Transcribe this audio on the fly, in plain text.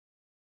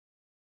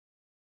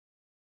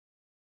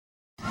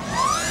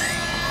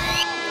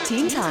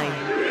Teen Time.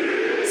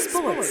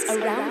 Sports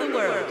around the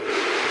world.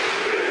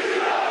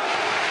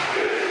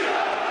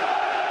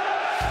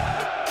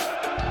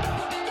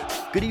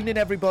 Good evening,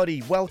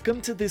 everybody. Welcome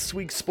to this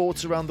week's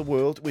Sports Around the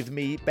World with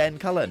me, Ben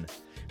Cullen.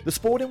 The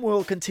sporting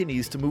world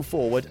continues to move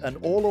forward and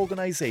all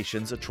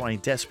organisations are trying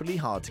desperately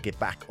hard to get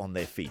back on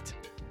their feet.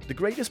 The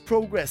greatest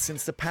progress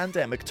since the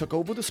pandemic took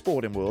over the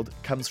sporting world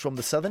comes from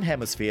the Southern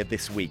Hemisphere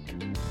this week.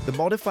 The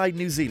modified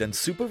New Zealand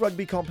Super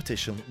Rugby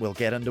competition will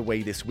get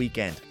underway this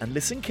weekend, and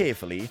listen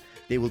carefully,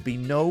 there will be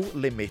no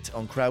limit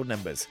on crowd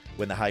numbers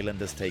when the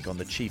Highlanders take on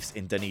the Chiefs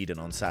in Dunedin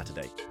on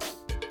Saturday.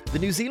 The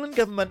New Zealand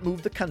government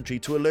moved the country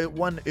to Alert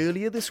 1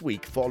 earlier this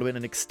week following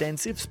an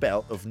extensive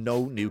spell of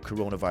no new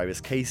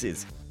coronavirus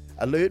cases.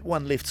 Alert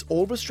 1 lifts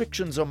all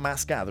restrictions on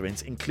mass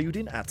gatherings,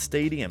 including at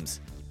stadiums.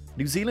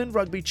 New Zealand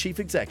Rugby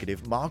Chief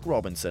Executive Mark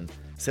Robinson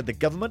said the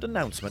government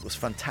announcement was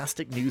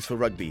fantastic news for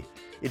rugby.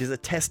 It is a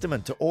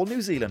testament to all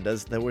New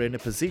Zealanders that we're in a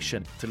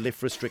position to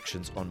lift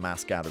restrictions on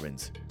mass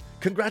gatherings.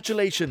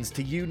 Congratulations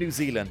to you, New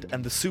Zealand,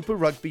 and the Super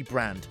Rugby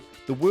brand.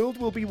 The world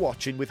will be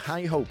watching with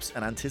high hopes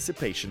and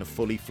anticipation of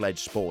fully fledged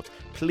sport.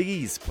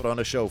 Please put on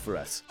a show for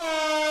us.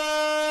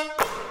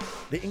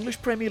 The English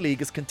Premier League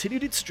has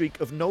continued its streak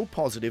of no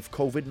positive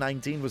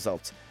COVID-19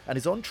 results and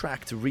is on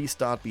track to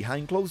restart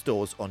behind closed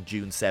doors on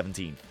June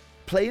 17th.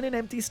 Playing in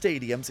empty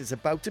stadiums is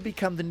about to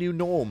become the new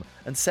norm,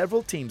 and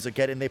several teams are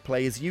getting their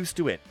players used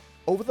to it.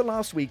 Over the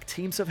last week,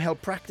 teams have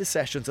held practice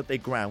sessions at their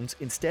grounds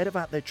instead of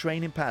at their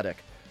training paddock,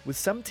 with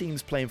some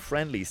teams playing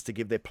friendlies to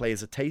give their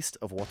players a taste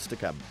of what's to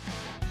come.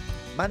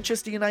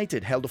 Manchester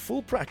United held a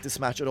full practice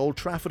match at Old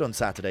Trafford on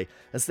Saturday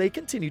as they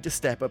continued to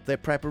step up their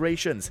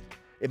preparations.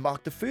 It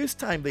marked the first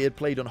time they had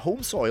played on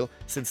home soil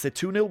since their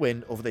 2-0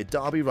 win over their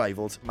derby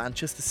rivals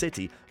Manchester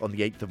City on the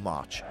 8th of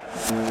March.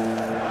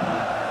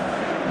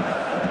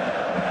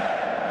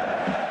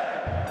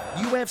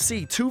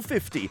 UFC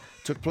 250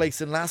 took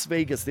place in Las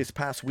Vegas this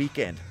past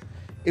weekend.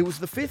 It was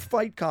the fifth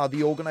fight card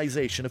the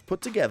organisation have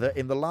put together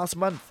in the last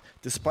month,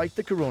 despite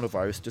the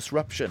coronavirus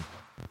disruption.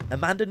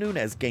 Amanda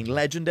Nunes gained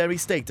legendary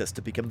status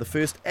to become the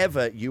first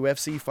ever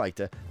UFC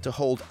fighter to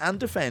hold and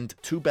defend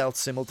two belts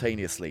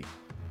simultaneously.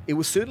 It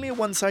was certainly a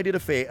one-sided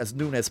affair as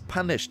Nunes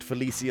punished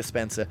Felicia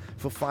Spencer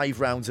for 5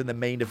 rounds in the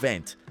main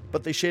event,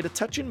 but they shared a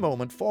touching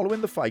moment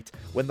following the fight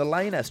when the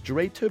Lioness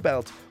draped her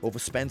belt over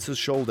Spencer's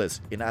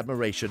shoulders in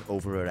admiration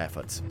over her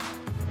efforts.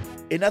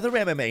 In other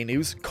MMA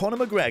news,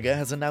 Conor McGregor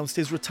has announced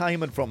his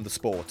retirement from the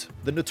sport.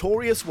 The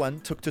Notorious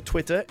One took to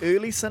Twitter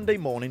early Sunday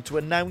morning to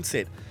announce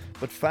it,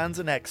 but fans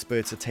and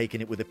experts are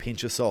taking it with a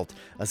pinch of salt,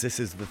 as this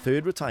is the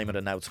third retirement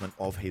announcement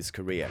of his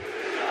career.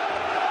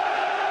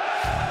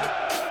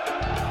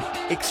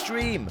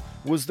 Extreme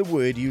was the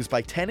word used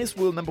by tennis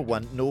world number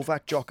 1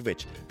 Novak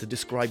Djokovic to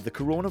describe the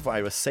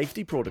coronavirus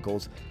safety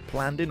protocols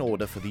planned in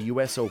order for the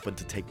US Open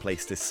to take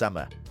place this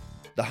summer.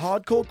 The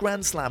hardcourt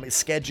Grand Slam is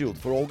scheduled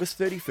for August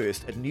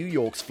 31st at New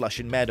York's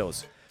Flushing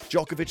Meadows.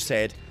 Djokovic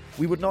said,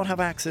 "We would not have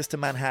access to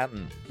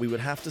Manhattan. We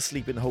would have to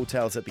sleep in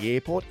hotels at the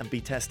airport and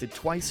be tested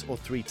 2 or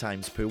 3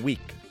 times per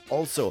week.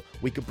 Also,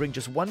 we could bring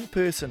just one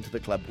person to the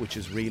club, which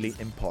is really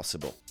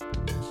impossible."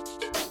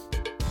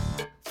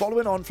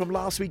 Following on from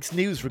last week's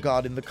news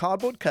regarding the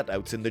cardboard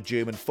cutouts in the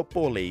German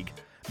Football League,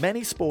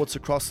 many sports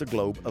across the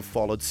globe have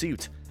followed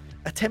suit.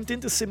 Attempting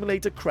to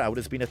simulate a crowd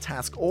has been a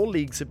task all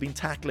leagues have been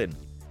tackling.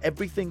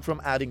 Everything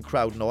from adding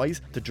crowd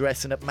noise to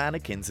dressing up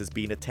mannequins has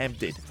been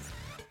attempted.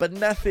 But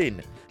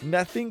nothing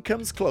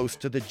comes close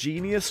to the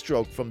genius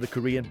stroke from the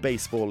Korean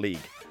Baseball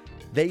League.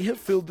 They have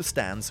filled the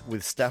stands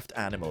with stuffed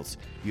animals.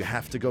 You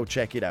have to go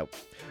check it out.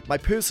 My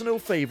personal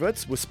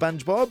favourites were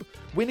SpongeBob,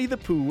 Winnie the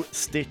Pooh,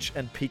 Stitch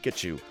and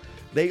Pikachu.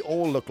 They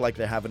all look like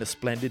they're having a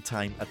splendid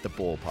time at the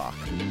ballpark.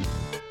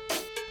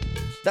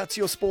 That's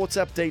your sports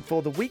update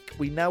for the week.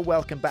 We now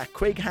welcome back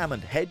Craig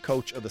Hammond, head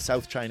coach of the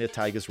South China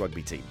Tigers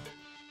rugby team.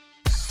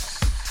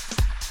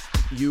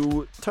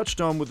 You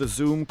touched on with the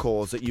Zoom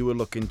calls that you were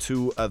looking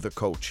to other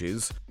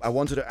coaches. I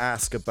wanted to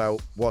ask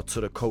about what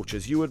sort of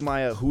coaches you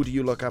admire. Who do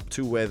you look up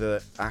to,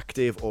 whether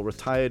active or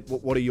retired?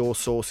 What are your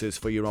sources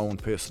for your own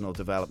personal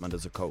development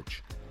as a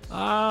coach?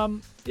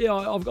 I've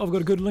got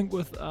a good link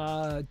with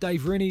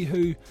Dave Rennie,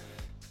 who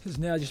has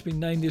now just been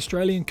named the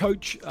Australian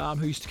coach,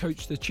 who used to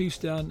coach the Chiefs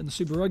down in the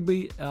Super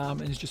Rugby,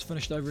 and has just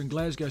finished over in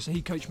Glasgow. So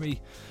he coached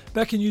me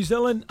back in New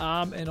Zealand,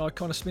 and I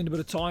kind of spent a bit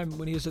of time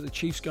when he was at the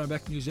Chiefs going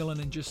back to New Zealand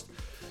and just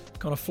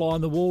kind of fly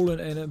on the wall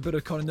and a bit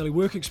of kind of nearly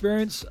work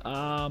experience.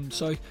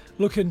 So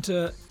looking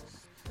to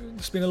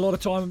spend a lot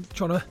of time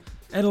trying to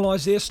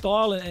analyse their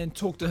style and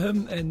talk to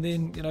him. And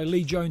then,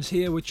 Lee Jones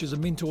here, which is a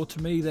mentor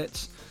to me,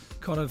 that's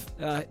kind of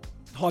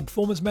high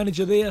performance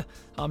manager there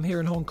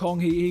here in Hong Kong.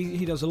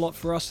 He does a lot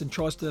for us and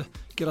tries to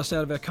get us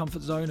out of our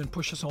comfort zone and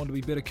push us on to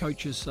be better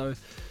coaches. So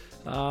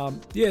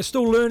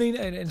still learning,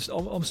 and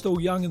I'm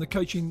still young in the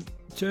coaching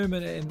term,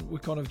 and we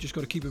kind of just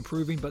got to keep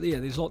improving. But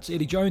there's lots.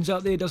 Eddie Jones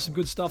out there does some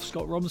good stuff.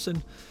 Scott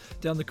Robinson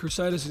down the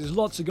Crusaders. There's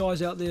lots of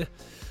guys out there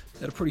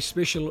that are pretty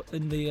special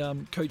in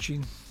the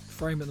coaching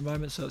frame at the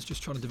moment, so it's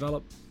just trying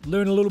to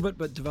learn a little bit,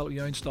 but develop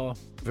your own style.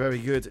 Very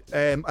good.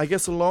 I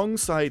guess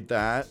alongside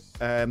that,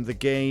 the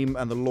game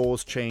and the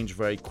laws change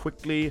very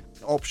quickly.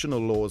 Optional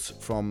laws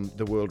from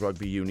the World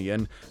Rugby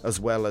Union, as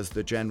well as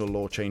the general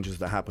law changes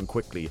that happen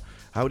quickly.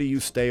 How do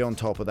you stay on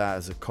top of that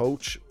as a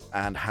coach,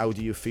 and how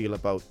do you feel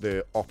about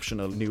the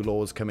optional new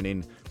laws coming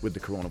in with the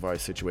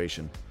coronavirus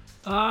situation?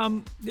 I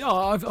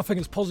think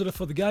it's positive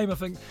for the game. I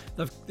think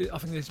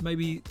there's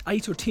maybe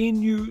 8 or 10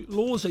 new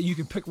laws that you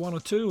can pick 1 or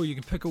 2, or you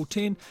can pick all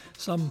 10.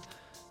 Some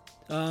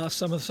of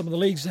the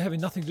leagues are having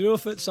nothing to do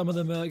with it. Some of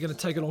them are going to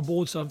take it on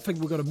board. So I think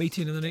we've got a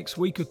meeting in the next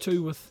week or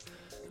 2 with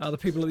the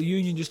people at the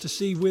union just to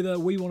see whether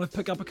we want to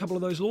pick up a couple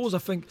of those laws. I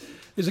think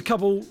there's a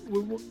couple.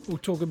 We'll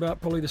talk about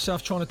probably the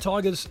South China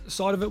Tigers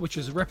side of it, which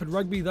is Rapid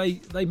Rugby.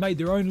 They made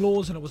their own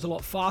laws and it was a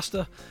lot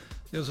faster.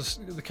 There was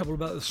a couple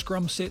about the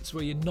scrum sets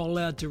where you're not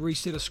allowed to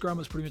reset a scrum.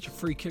 It's pretty much a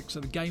free kick, so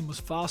the game was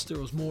faster. It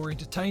was more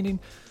entertaining.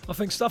 I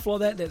think stuff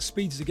like that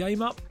speeds the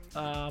game up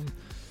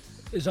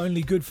is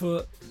only good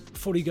for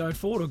footy going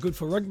forward, or good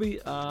for rugby.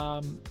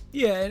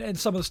 And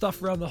some of the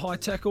stuff around the high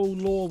tackle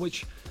law,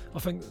 which I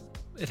think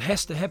it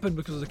has to happen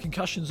because of the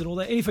concussions and all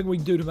that. Anything we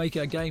can do to make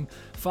our game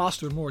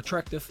faster and more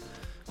attractive,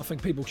 I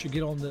think people should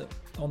get on the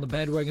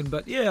bandwagon.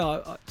 But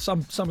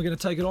some are going to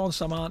take it on,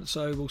 some aren't,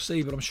 so we'll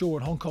see. But I'm sure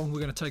in Hong Kong we're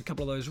going to take a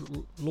couple of those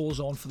laws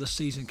on for this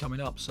season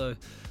coming up. So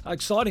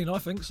exciting, I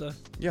think so.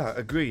 Yeah,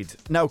 agreed.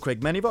 Now,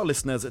 Craig, many of our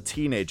listeners are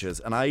teenagers,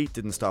 and I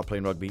didn't start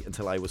playing rugby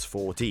until I was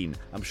 14.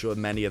 I'm sure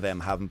many of them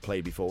haven't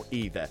played before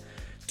either.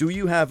 Do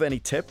you have any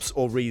tips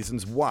or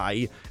reasons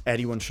why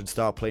anyone should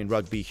start playing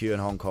rugby here in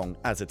Hong Kong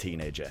as a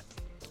teenager?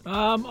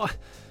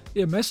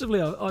 Yeah,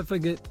 massively. I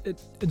think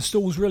it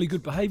installs really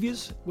good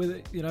behaviours.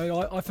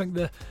 I think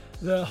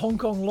the Hong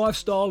Kong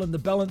lifestyle and the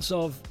balance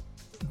of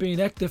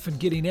being active and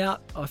getting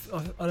out, I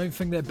don't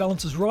think that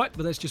balance is right,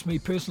 but that's just me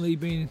personally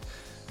being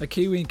a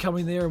Kiwi and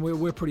coming there, and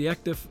we're pretty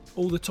active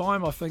all the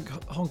time. I think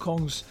Hong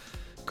Kong's,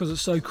 because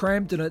it's so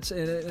cramped and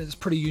it's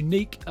pretty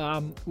unique,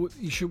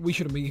 we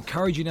should be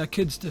encouraging our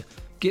kids to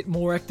get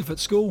more active at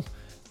school.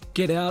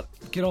 Get out,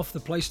 get off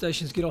the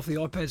PlayStations, get off the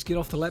iPads, get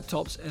off the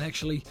laptops, and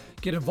actually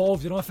get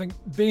involved. And I think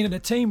being in a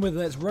team, whether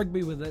that's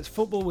rugby, whether that's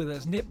football, whether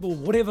that's netball,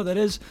 whatever that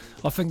is,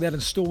 I think that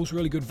installs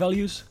really good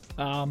values.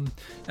 And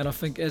I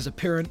think as a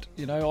parent,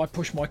 I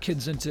push my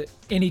kids into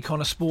any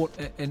kind of sport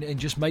and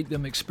just make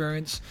them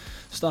experience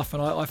stuff.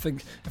 And I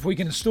think if we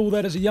can install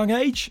that as a young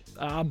age,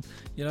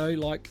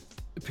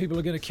 people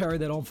are going to carry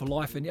that on for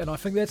life. And I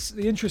think that's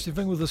the interesting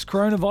thing with this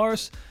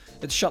coronavirus.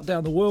 It's shut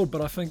down the world,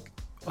 but I think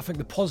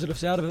the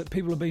positives out of it,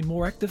 people are being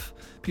more active.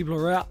 People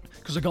are out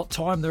because they've got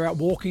time. They're out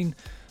walking.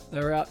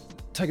 They're out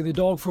taking their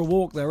dog for a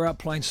walk. They're out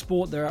playing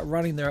sport. They're out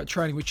running. They're out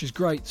training, which is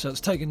great. So it's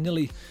taken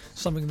nearly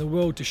something in the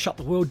world to shut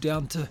the world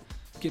down to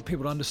get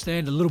people to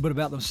understand a little bit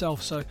about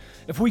themselves. So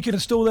if we can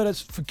install that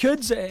as for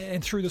kids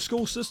and through the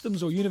school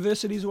systems or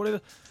universities or whatever,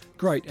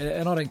 great.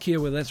 And I don't care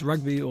whether that's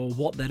rugby or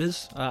what that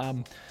is.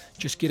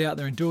 Just get out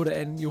there and do it,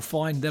 and you'll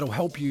find that'll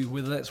help you,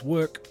 whether that's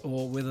work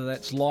or whether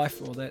that's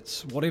life or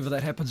that's whatever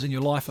that happens in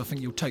your life. I think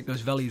you'll take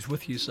those values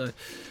with you. So,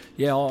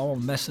 yeah,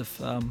 I'm massive.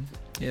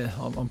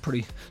 I'm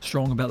pretty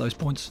strong about those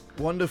points.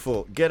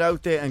 Wonderful. Get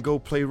out there and go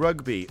play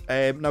rugby.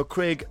 Now,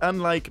 Craig,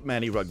 unlike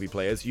many rugby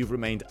players, you've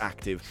remained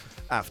active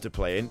after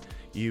playing.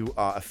 You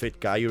are a fit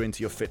guy. You're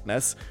into your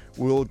fitness.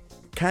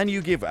 Can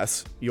you give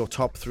us your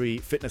top 3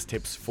 fitness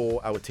tips for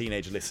our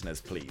teenage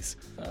listeners, please?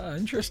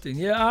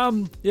 Interesting. I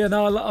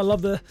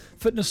love the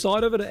fitness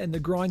side of it and the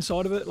grind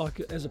side of it. Like,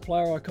 as a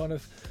player, I kind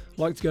of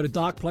like to go to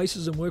dark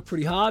places and work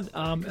pretty hard.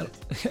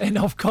 And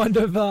I've kind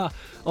of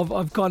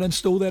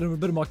installed that in a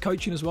bit of my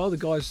coaching as well. The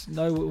guys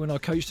know when I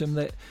coach them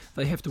that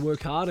they have to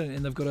work hard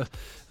and they've got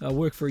to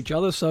work for each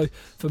other. So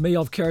for me,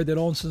 I've carried that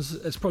on since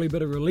it's probably a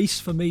bit of release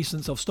for me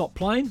since I've stopped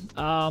playing.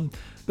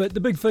 But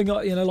the big thing,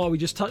 like we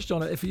just touched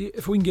on it, if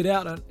we can get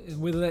out,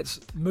 and whether that's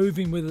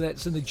moving, whether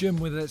that's in the gym,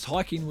 whether that's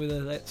hiking,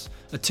 whether that's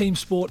a team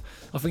sport,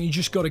 I think you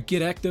just got to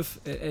get active,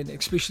 and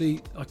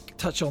especially I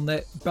touch on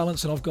that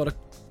balance. And I've got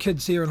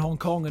kids here in Hong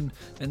Kong,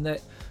 and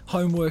that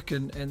homework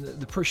and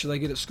the pressure they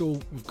get at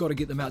school, we've got to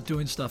get them out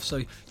doing stuff.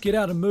 So get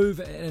out and move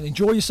and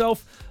enjoy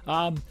yourself.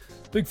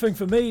 Big thing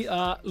for me,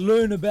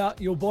 learn about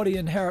your body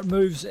and how it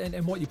moves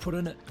and what you put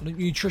in it.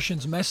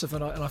 Nutrition's massive,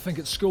 and I think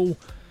at school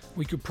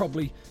we could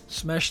probably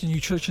smash the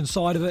nutrition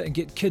side of it and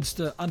get kids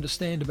to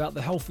understand about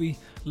the healthy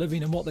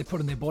living and what they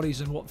put in their bodies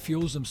and what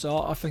fuels them.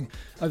 So I think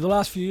over the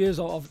last few years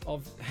I've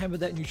hammered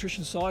that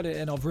nutrition side,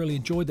 and I've really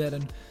enjoyed that,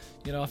 and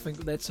I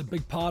think that's a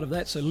big part of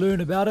that. So learn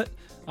about it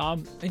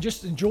and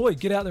just enjoy,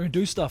 get out there and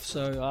do stuff.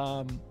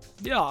 So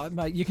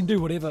mate, you can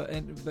do whatever,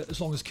 but as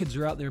long as kids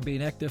are out there and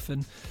being active,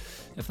 and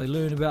if they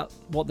learn about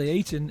what they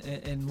eat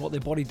and what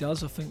their body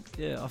does, I think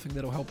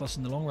that'll help us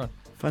in the long run.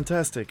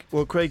 Fantastic.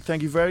 Well, Craig,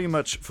 thank you very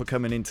much for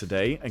coming in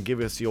today and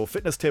giving us your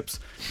fitness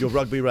tips, your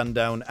rugby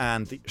rundown,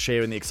 and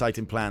sharing the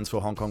exciting plans for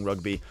Hong Kong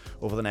rugby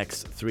over the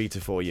next 3 to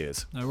 4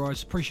 years. No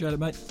worries. Appreciate it,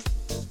 mate.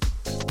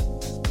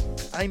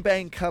 I'm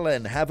Ben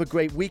Cullen. Have a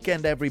great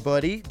weekend,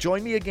 everybody.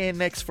 Join me again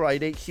next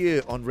Friday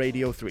here on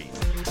Radio 3.